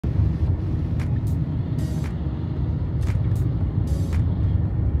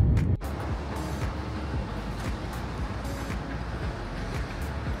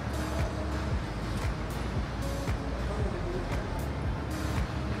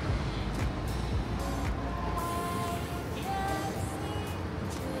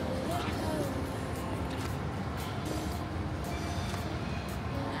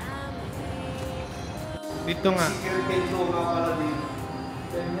Dito nga.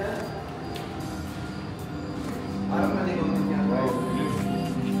 Parang naligaw niya.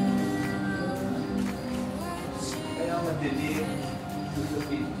 Kaya madilim.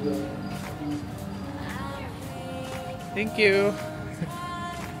 Thank you.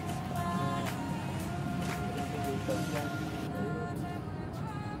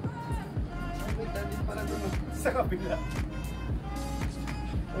 Sa kabila.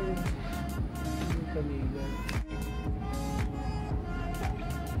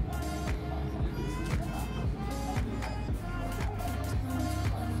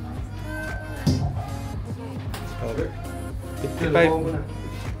 Okay.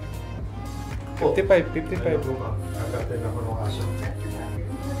 55. 55. Agad ako ng aso.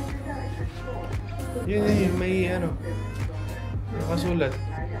 Yun, may ano. Nakasulat.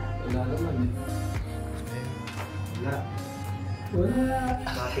 Wala naman eh. Wala.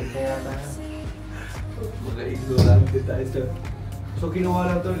 Bakit kaya tayo? Mga ignorante tayo ito. So kinuha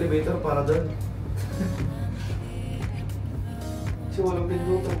lang ito elevator para doon. Kasi walang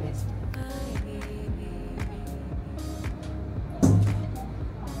pindutan eh.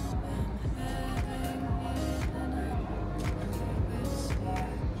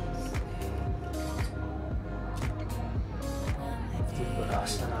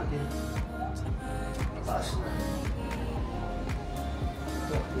 Taas na natin. Taas na.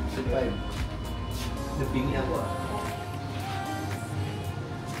 Ito, 55. Nabingi ako ah.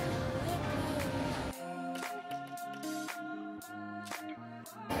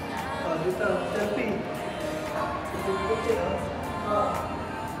 Dito, 30.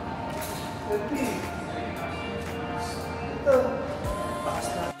 Ito. Taas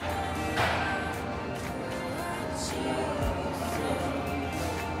na.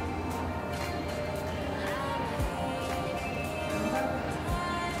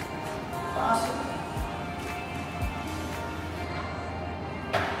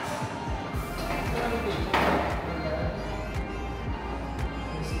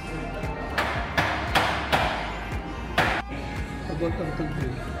 About ang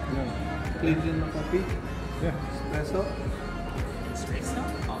tubig. Plain din na coffee. Yeah. Espresso. Espresso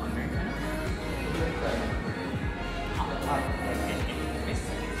o Americano? Hot.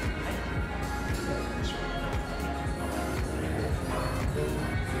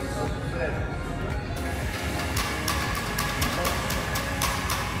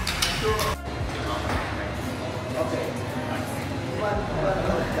 Okay.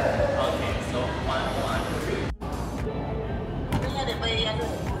 Okay, so 1, 2. Kaya ba yan?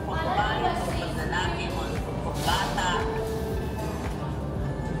 Pagbabae, paglalaki, pagbata.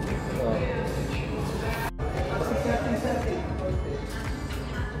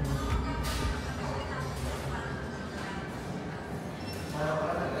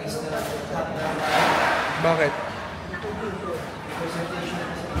 Bakit?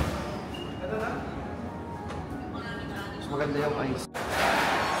 Mas maganda yung ice.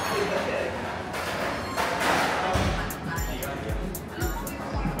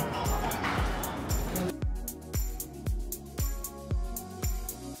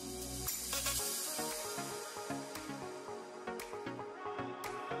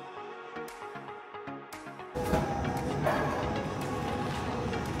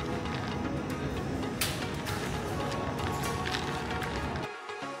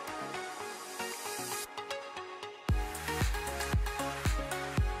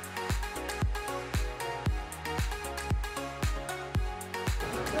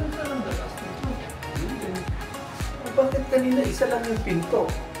 Bakit kanina isa lang yung pinto?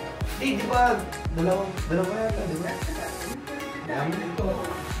 Di ba? Dalawa yata, di ba? Dami nito.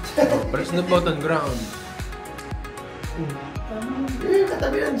 Press the button, ground.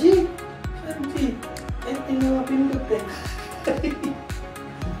 Katabi ng G. Saan G? Ay, tingnan nga pindot eh.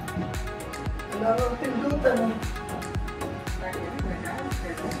 Wala kang pindutan eh.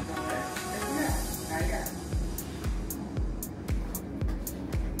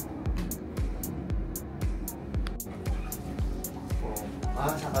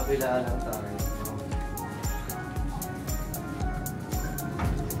 Sa kabila lang tayo.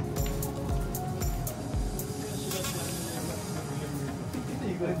 Hindi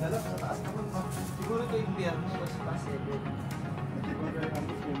ko rin dala. Mataas naman ma. Siguro ito yung biyerno. Mas taas ito.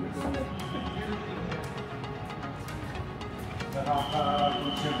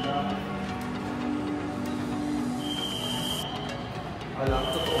 Nakaka-concern na. Alam,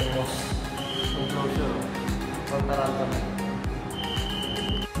 totoo mo. Ang closure. Kontarata na.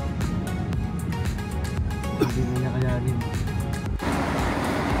 Hindi mo niya kayanin.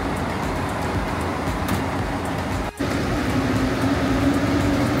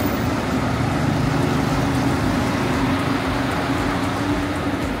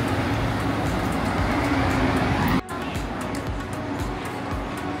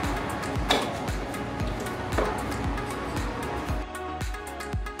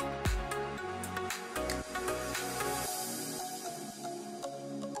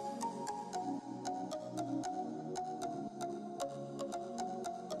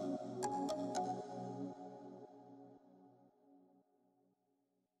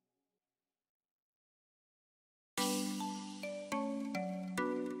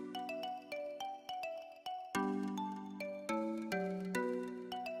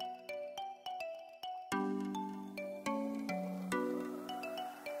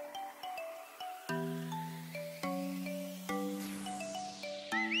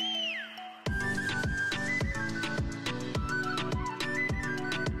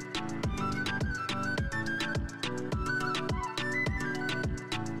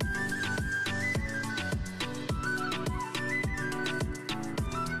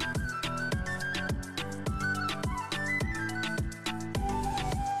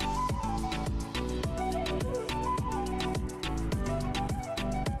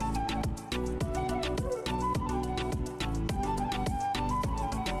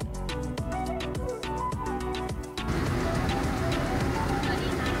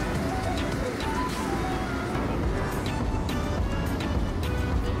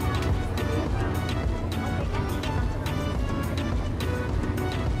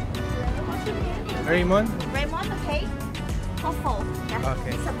 Raymond? Raymond, okay? Hopeful. Yeah.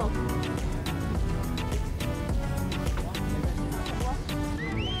 Okay. Visible.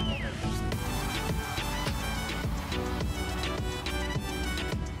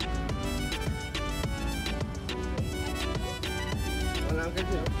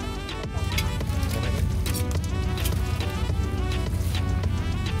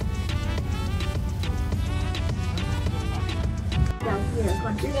 Down here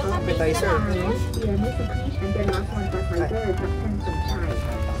consists of Appetizer. beer, Mr. Peach, and the last one was cider, Captain Sunshine.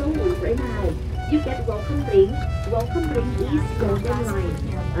 So right now, you get welcome drink. Welcome drink is golden lime.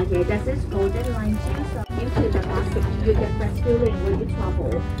 Okay, this is golden lime juice. Due to the plastic, you get fresh feeling when you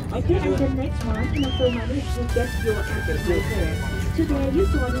travel. Okay, and the next one, in a few minutes, you get your appetizer. Today, you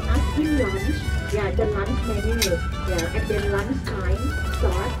join us in lunch. Yeah, the lunch menu. Yeah, and then lunch time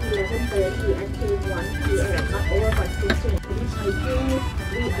starts 11:30 until 1 p.m. Not over 1:15.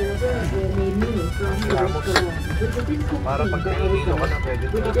 We order a menu from the restaurant. We didn't cook Para it pag by naiinom ka na, ourselves. pwede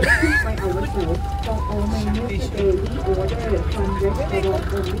We didn't cook by ourselves. For all menu today, we order from restaurant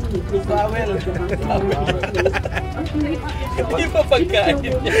only. Bawel. Okay. Hindi pa pagkain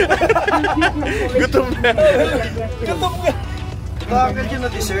niya. Gutom na. Gutom na. Ito ang kanyo na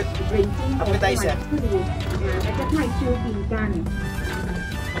dessert. Appetizer. แล้วก็ไทยชิว饼干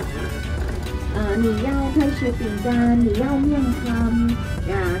你要泰式饼干你要面汤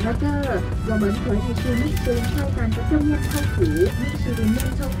那个我们可以吃密斯林菜单这叫面臭腐密斯林面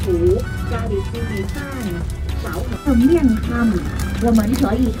臭腐咖喱鸡米饭少面汤我们可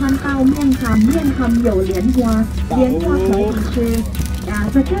以看到面汤面汤有莲花莲花可以吃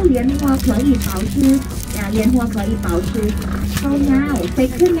这个莲花可以保湿莲花可以保湿 So now,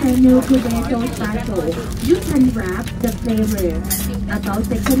 second menu today so special. You can wrap the flavor. About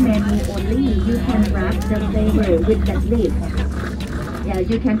second menu only, you can wrap the flavor with that leaf. Yeah,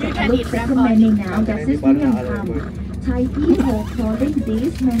 you can take a look second menu now. That is Miang Kham. Thai people calling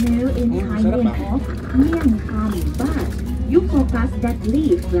this menu in Thai name of Miang Kham. But you focus that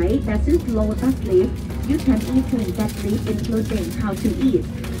leaf, right? That is lotus leaf. You can eat that leaf including how to eat.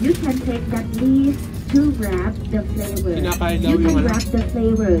 You can take that leaf to wrap the flavor. You can wrap the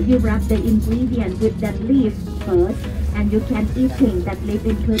flavor. You wrap the ingredient with that leaf first, and you can eating that leaf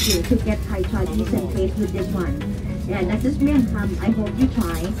including to get Thai tradition taste with this one. Yeah, that is Miang Kham. I hope you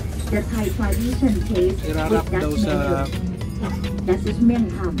try the Thai tradition taste with that menu. That is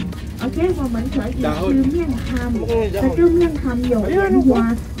Miang Kham. Okay, 我们可以吃面汤。这个面汤有莲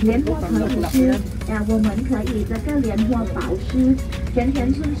花，莲花可以吃。我们可以这个莲花保湿，甜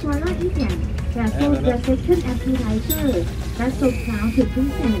甜酸酸了一点。Yeah, so the second appetizer, that's so proud to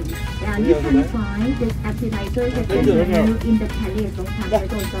present. Yeah, you can find this appetizer second menu in the palace of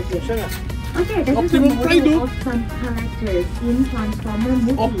Thailand. Okay, this is a model of some characters in Transformer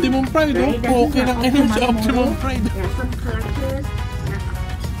movie. Optimum Pride, right? okay lang kayo sa Optimum Pride. Yeah, some characters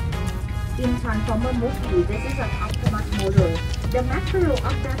in Transformer movie. This is an Optimus model. The material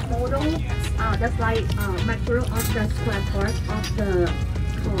of that model, that's like material of the square part of the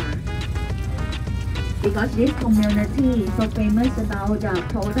car. Because this community is so famous about the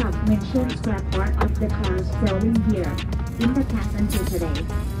product mentioned scrap part of the cars selling here in the past until today.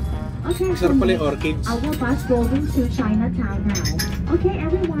 Okay, so our bus going to Chinatown now. Okay,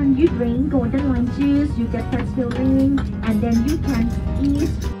 everyone, you drink golden lime juice, you get that feeling, and then you can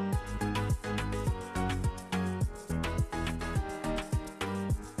eat.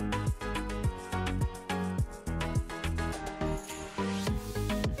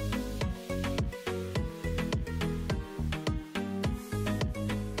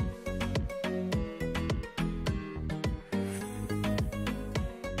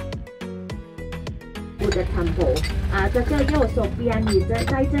 The temple 这个右手边你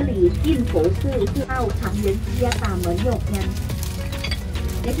在这里进佛寺是到长圆街大门右边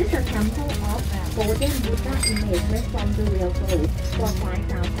It is a temple of golden Buddha image made from the real gold for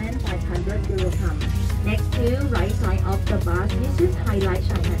 5,500 dirham. Next to right side of the bus, this is highlight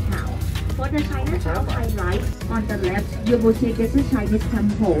Chinatown. For the Chinatown highlight on the left, you will see this is Chinese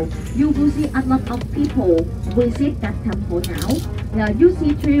temple. You will see a lot of people visit that temple now. You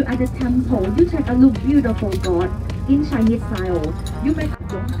see through at the temple, you take a look beautiful God in Chinese style. You may have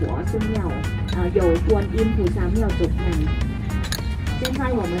中国寺庙有观音菩萨庙主门。现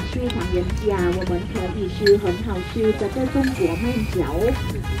在我们去唐人街，我们可以吃很好吃这个中国面条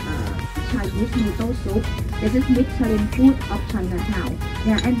，Chinese noodle soup. This is Michelin food of Chinatown.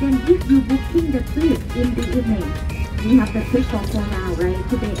 Yeah, and then if you booking the trip in the evening, we have the trip for 4 hours, right?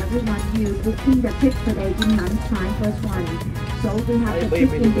 Today, everyone, you booking the trip today in lunchtime, first one. So we have the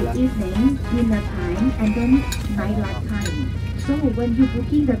trip in the evening, dinner time, and then nightlife time. So Also, when you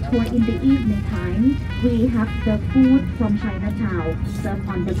booking the tour in the evening time, we have the food from Chinatown served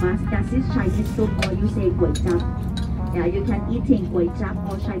on the bus. That is Chinese soup, or you say kway chap. Yeah, you can eating kway chap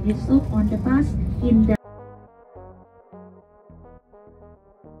or Chinese soup on the bus in the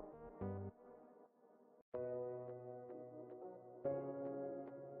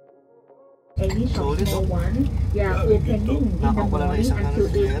any shop small one. Yeah, opening in the morning until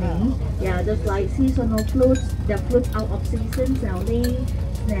evening. Yeah, the flight seasonal fruits, the fruit out of season selling,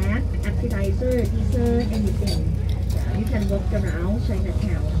 snack, appetizer, dessert, anything. Yeah, you can walk around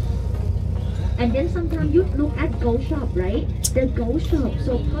Chinatown. And then sometimes you look at gold shop, right? The gold shop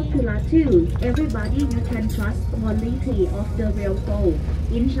so popular too. Everybody you can trust quality of the real gold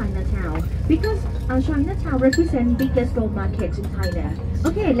in Chinatown because Chinatown represents biggest gold market in China.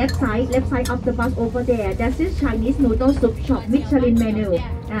 Okay, left side of the bus over there. That is Chinese noodle soup shop Michelin menu.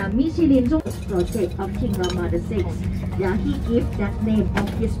 Michelin project of King Rama VI. Yeah, he gave that name of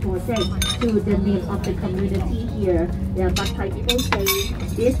his project to the name of the community here. Yeah, but Thai people say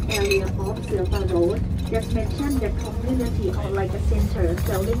this area of Silva Road just mention the community or like a center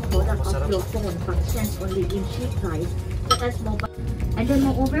selling products of your phone functions only in cheap price, such as mobile. And then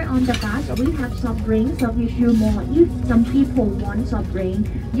moreover on the bus we have soft drinks, so if you more, if some people want soft drink,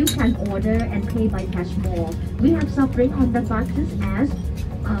 you can order and pay by cash more. We have soft drink on the buses as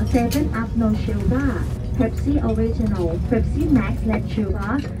 7-Up no sugar, Pepsi Original, Pepsi Max Less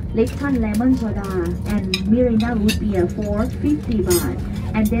Sugar, Lipton Lemon Soda, and Mirinda Root Beer for 50 baht.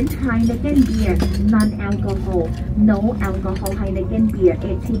 And then Heineken Beer, non-alcohol, no alcohol Heineken Beer,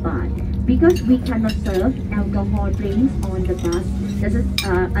 80 baht. Because we cannot serve alcohol drinks on the bus, this is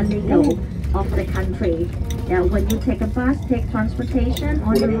illegal of the country. When you take a bus, take transportation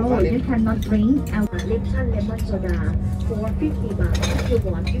on the road, you cannot drink Lipton Lemon Soda for 50 baht. If you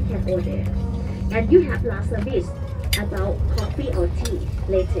want, you can order. And you have last service about coffee or tea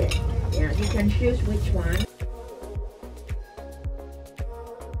later. Yeah, you can choose which one.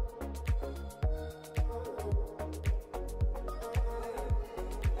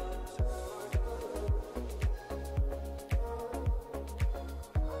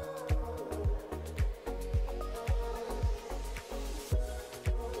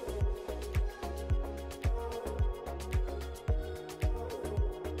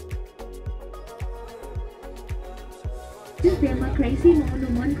 This democracy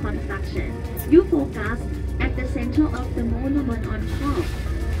monument construction. You focus at the center of the monument on top.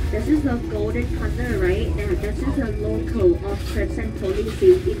 This is the golden color, right? Now, this is a local of present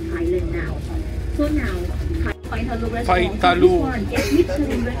policy in Thailand now. So now, Thai Talu restaurant. This one get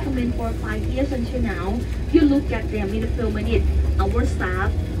Michelin recommend for 5 years until now. You look at them in a few minutes. Our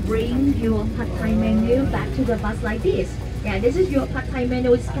staff bring your Pad Thai menu back to the bus like this. Yeah, this is your Pad Thai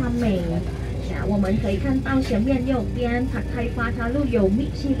menu is coming. 我们可以看到前面右边ผัดไทยปลาทา路有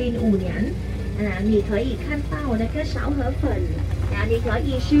米其林5年你可以看到那个勺河粉你可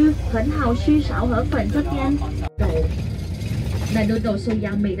以吃很好吃勺河粉这边 The noodle so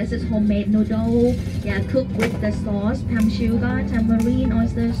yummy. This is homemade noodle. Yeah, cooked with the sauce, palm sugar, tamarind,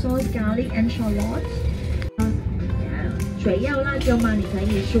 oyster sauce, garlic, and shallots. 水要辣椒吗？你可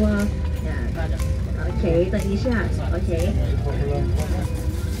以说。OK， 等一下。OK。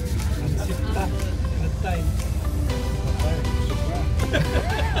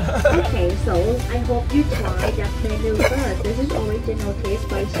Okay, so I hope you try that menu first. This is original taste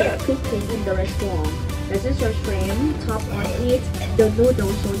by chef cooking in the restaurant. This is your shrimp, top on it. The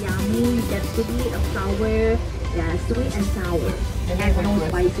noodles so yummy. You get to be a sour, sweet and sour, and no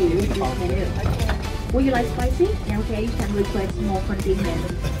spicy with this menu. Would you like spicy? Okay, you can request more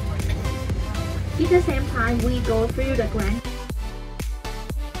condiments. At the same time, we go through the grand.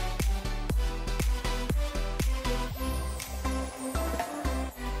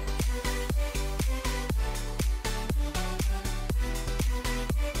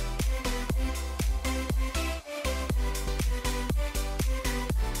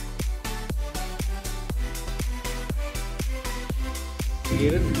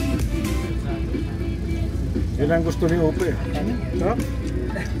 Yun ang gusto ni Ope. No?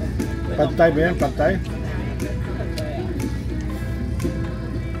 Pad Thai ba yan? Pad Thai?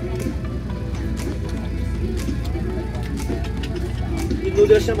 Yung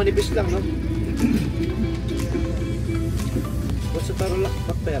noodles na manipis lang, no? Basta parang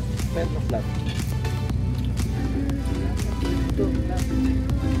payat na flat.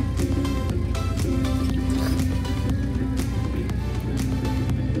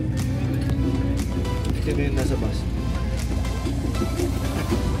 Ito yung nasa bus.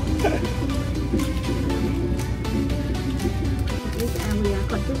 This area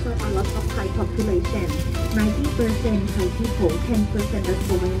consists also a lot of Thai population. 90% Thai people, 10% are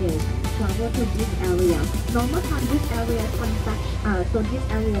foreigners travel to this area. Normal time this area so this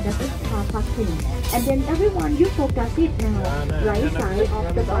area doesn't car parking. And then everyone, you focus it now. Right side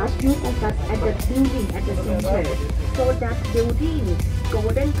of the bus, you focus at the building at the center. So that building,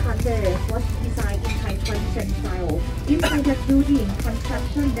 golden color, was designed in Thai tradition style. Inside the building,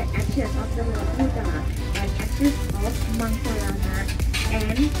 construction the ashes of the Lord Buddha and ashes of Mankarana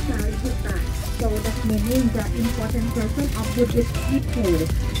and Sariputta. So that meaning the important person of Buddhist people.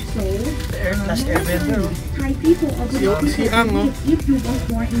 So, Thai people or Buddhist people, if you was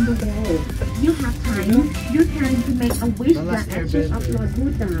born in the world, you have time, you can make a wish the ashes of Lord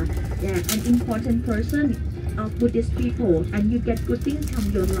Buddha, an important person of Buddhist people, and you get good things from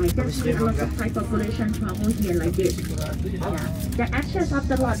your life. That's why a lot of Thai population travel here like this. The ashes of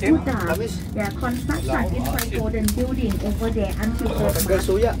the Lord Buddha, construction inside golden building over there until 3rd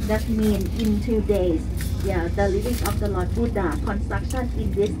March. That means in 2 days. The lyrics of the Lord Buddha, construction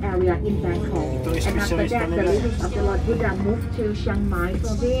in this area in Bangkok. And after that, the lyrics of the Lord Buddha moved to Chiang Mai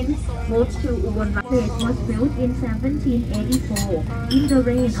province, moved to Ubon It was built in 1784 in the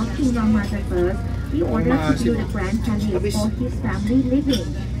reign of King Rama I. He ordered to build a grand palace for his family living.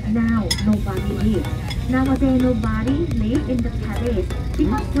 Now, nobody lives. Nowadays, nobody lives in the palace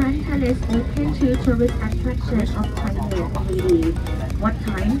because Grand Palace open to tourist attraction of Thailand only. What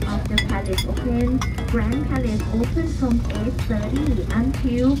time of the palace open? Grand Palace open from 8:30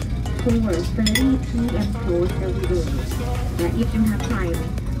 until 4:30 p.m. closed every day. If you have time,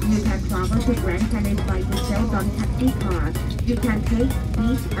 you can travel to Grand Palace by yourself on taxi car. You can take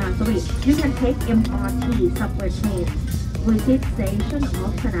you can take MRT subway train. Visit station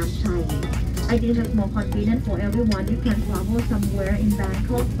of Sanam Chai. I think it's more convenient for everyone. You can travel somewhere in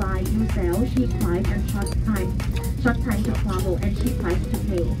Bangkok by yourself, cheap price and short time to travel and cheap price to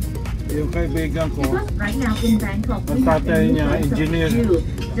pay. Yung kaibigan ko, Because right now in Bangkok, we ang have tatay the niya, new engineer.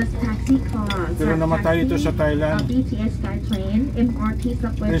 just taxi cars, Pero namatay ito sa Thailand. BTS Skytrain, MRT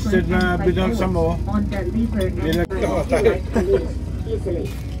subway Instead train, na and by binalsa boat mo, on the river and namatay.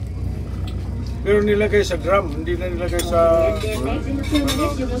 easily. Pero nilagay sa drum, hindi na nilagay sa... And then next in a few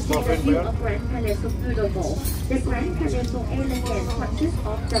minutes, you will see the view of Grand Palace so beautiful. The Grand Palace so elegant consists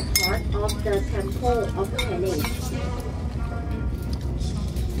of the part of the temple of the palace.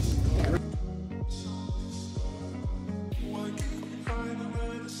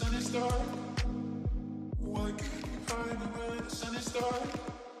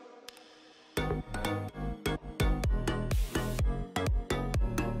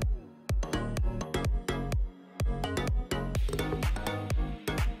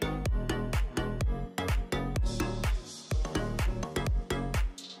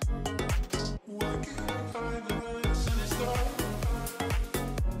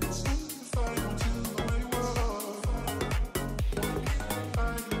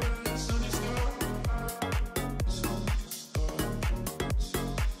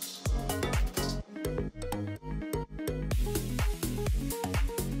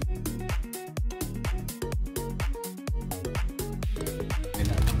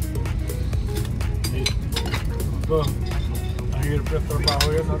 Ito, ang hirap na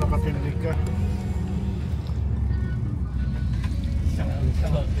trabaho yan, nakatindi ka.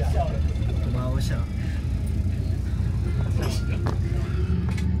 Tumawa siya.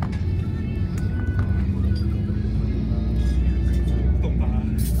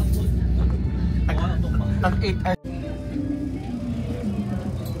 Ang 8 ay...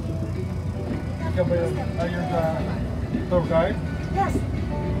 Ikaw ba yun? Ayun na tour guide? Yes.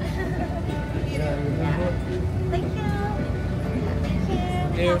 Yeah, you're very good. Thank you. Thank you.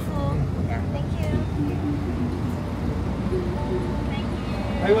 Careful. Yeah, thank you.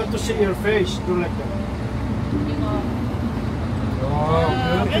 I want to see your face, do like that.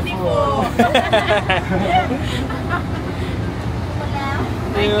 Oh, beautiful.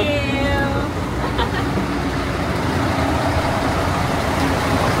 Thank you.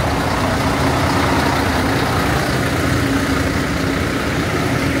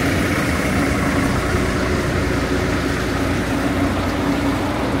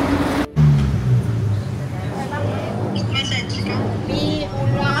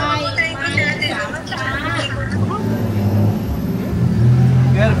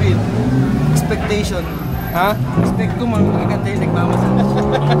 Garvin, expectation. Ha? Expect ko magaganda yung nagmamasal.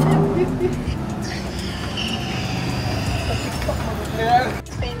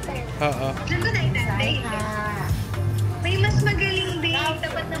 Oo. Diyan ko naitantay. May mas magaling din.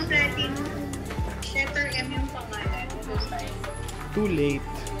 Tapat ng platinum. Letter M yung pangalan. Too late.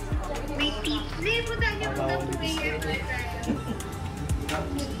 May tips. Hindi, punta niyo hanggang 2 a.m.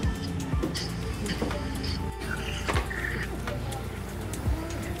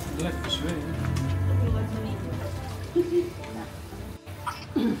 Lekker zweet.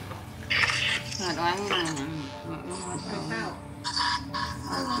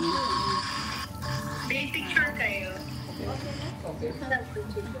 May picture kayo.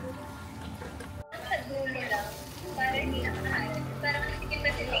 Sa dulo lang. Para hindi na makahalit. Parang hindi pa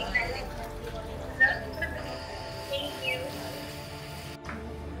sila inalit. Thank you.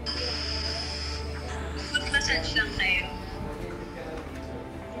 Foot massage lang tayo.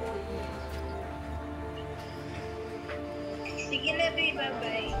 Sige na, babe.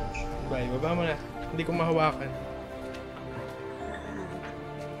 Bye-bye. Bye, baba mo na. Hindi ko mahawakan.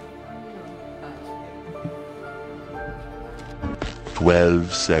 Twelve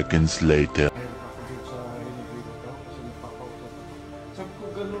seconds later. Sabi ko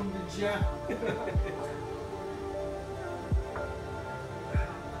ganun din siya.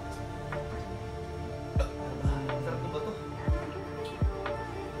 Sarap na ba to?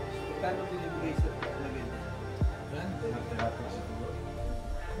 Kano binibigay sa lagay niya?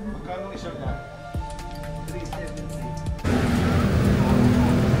 Magkano isa ka? 370.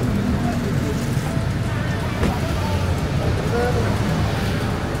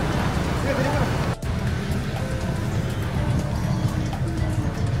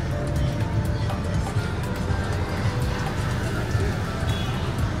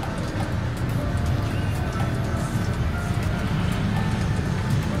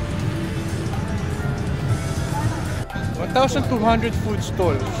 $1,200 food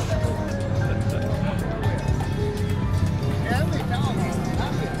stalls.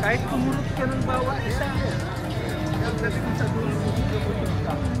 Kahit kumulot ka ng bawa isa. Pagdating sa dulo mo dito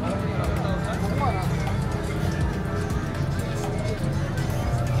pupunta.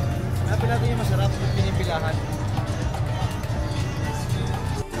 Hanapin natin yung masarap yung pinipilahan.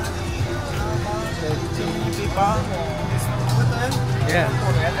 Yeah.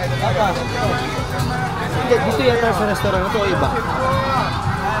 Hindi, dito yata sa restaurant ito o iba?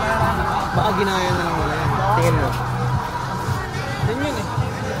 Baka ginaya na lang wala yan. Tingin mo. Yan yun eh.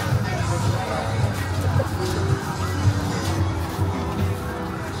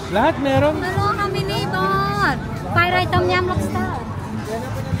 Lahat meron. Dalawa kami nito. Fire item niya, Rockstar.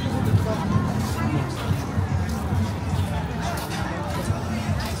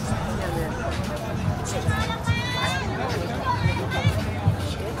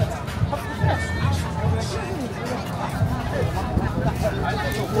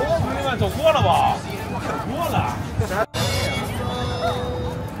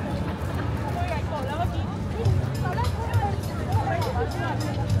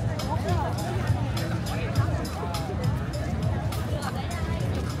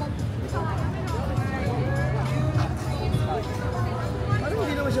 Parang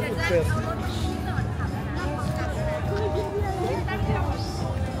hindi naman siya food fair.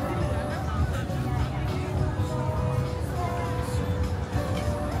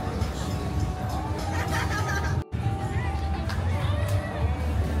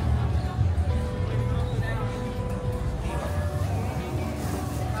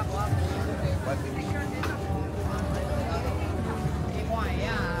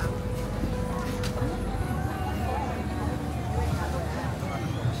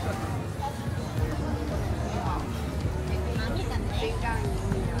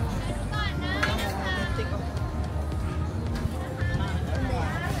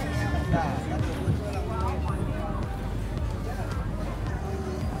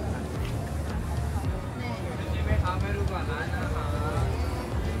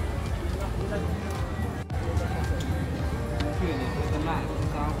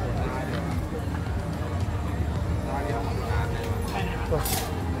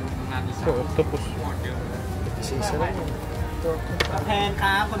 So, octopus. Isa lang yun. แทนค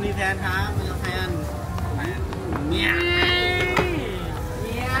รับคนมีแทนครับมันจะแทนเนี่ย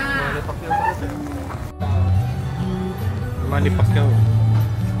Manny Pacquiao.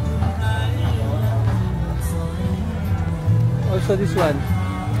 Also this one.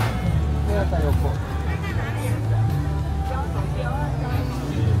 Kaya tayo po.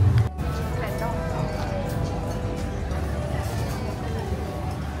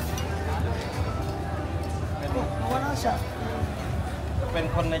 Wala siya. เป็น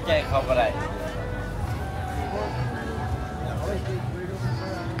คนในใจเขาก็ได้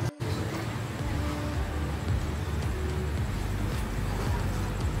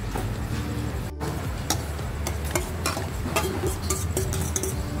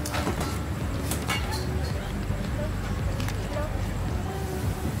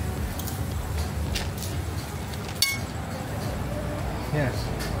Yeah.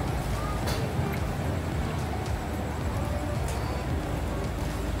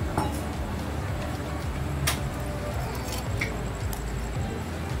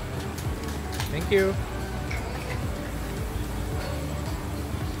 Thank you.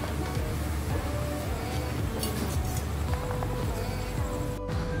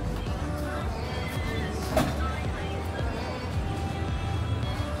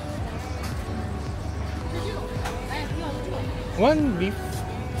 One beef.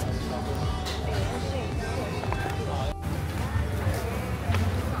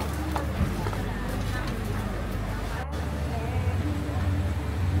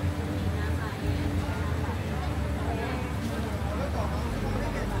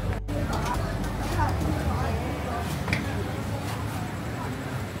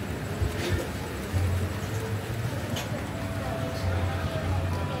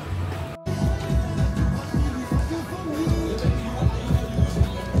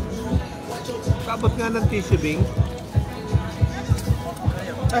 Kabot nga ng tissue bing.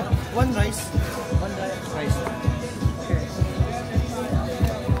 One rice. One rice. Okay.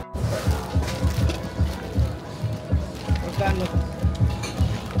 Magkano?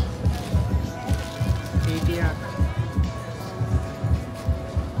 80 yata.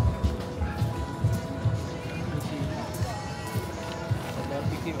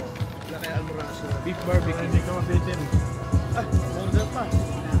 Barbecue. Wala kaya almoraso. Beef barbecue. Hindi ka mabitin. Order pa.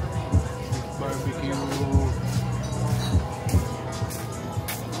 Barbecue.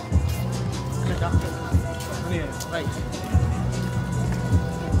 Ano yan? Rice.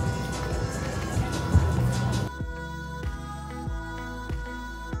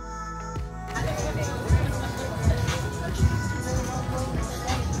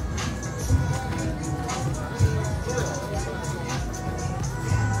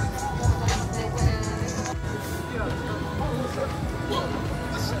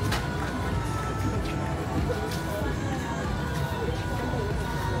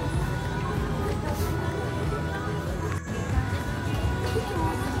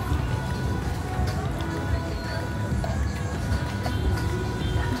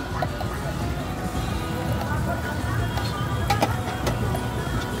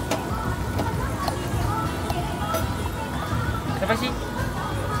 Apa sih?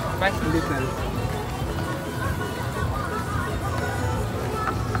 Little.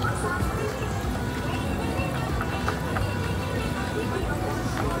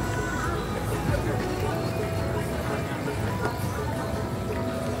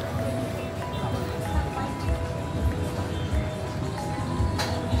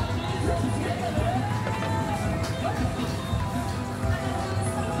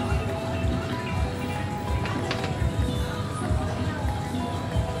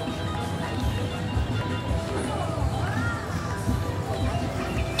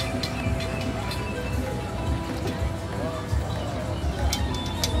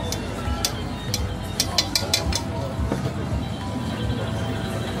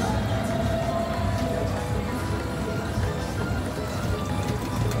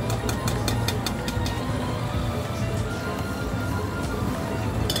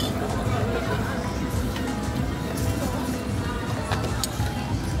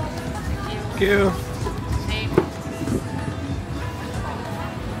 Thank you.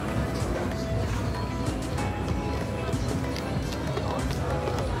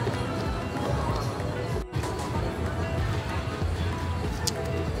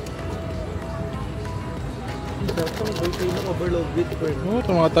 Oh,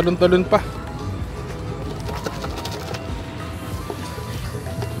 tumatalon-talon pa.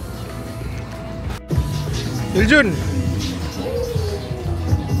 Iljun.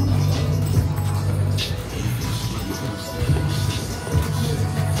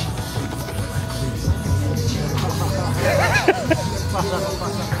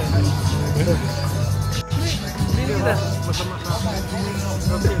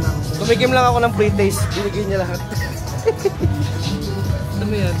 Tumikim lang ako ng pre-taste. Binigay niya lahat.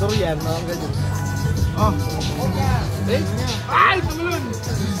 Ano yan? Durian. Ang ganyan. Oh. Eh? Ay! Tumalon!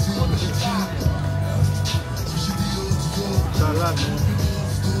 Salad.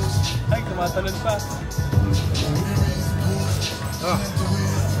 Ay, tumatalon pa. Ah.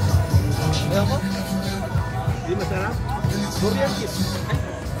 Ayaw ko? Di masarap? Durian kit.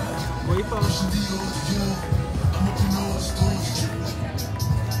 Buhay pa.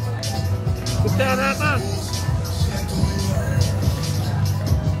 Kutsara ka!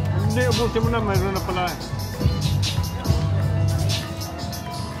 Hindi, ubusin mo na. Mayroon na pala.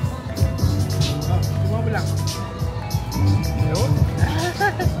 Sumama lang. Ayun.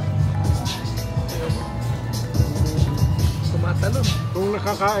 Tumatalon. Kung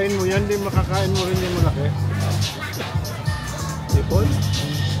nakakain mo yan, di makakain mo rin yung malaki. Hipon?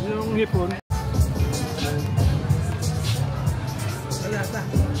 Yung hipon. Wala ta.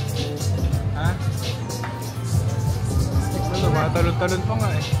 Ha? Tatalon-talon pa nga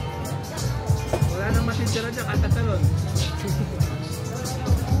eh. Wala nang masintira dyan, katatalon.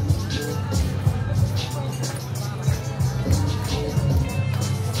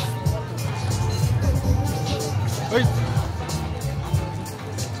 Uy!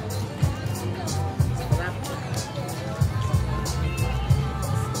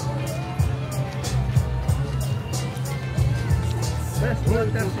 Fresh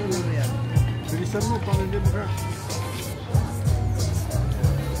water siguro yan. Bilisan mo pang hindi maka.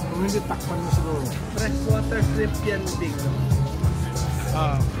 Kung hindi takpan mo siguro. Fresh water shrimp yan, big.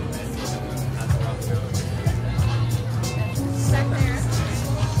 Ah.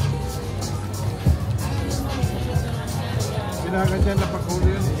 Ginaganyan na paghuli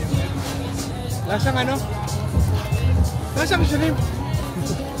yun. Lasang ano? Lasang shrimp.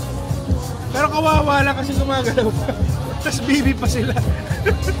 Pero kawawa lang kasi gumagalaw pa. Tapos baby pa sila.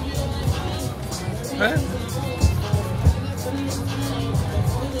 Ha?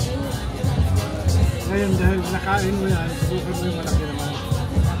 Ngayon dahil nakain mo yan, subukan mo yung malaki naman.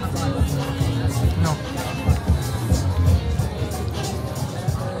 No.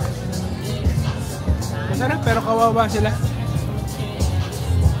 Masarap pero kawawa sila.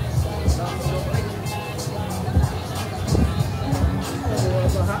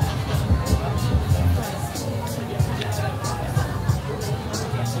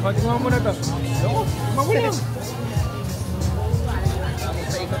 Tingnan mo muna ito. Ako, magulang.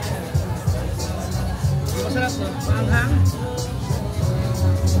 Masarap no? Maanghang.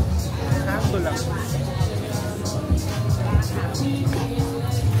 Sakto lang.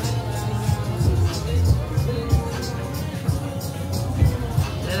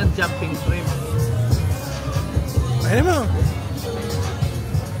 Yan ang jumping shrimp. Ayun mo.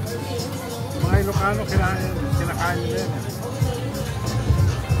 Mga Ilocano kinakain nila yan.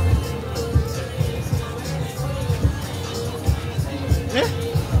 Eh?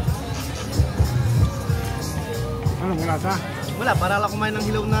 Ano, mula sa? Wala, para lang kumain ng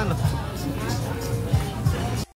hilaw na ano.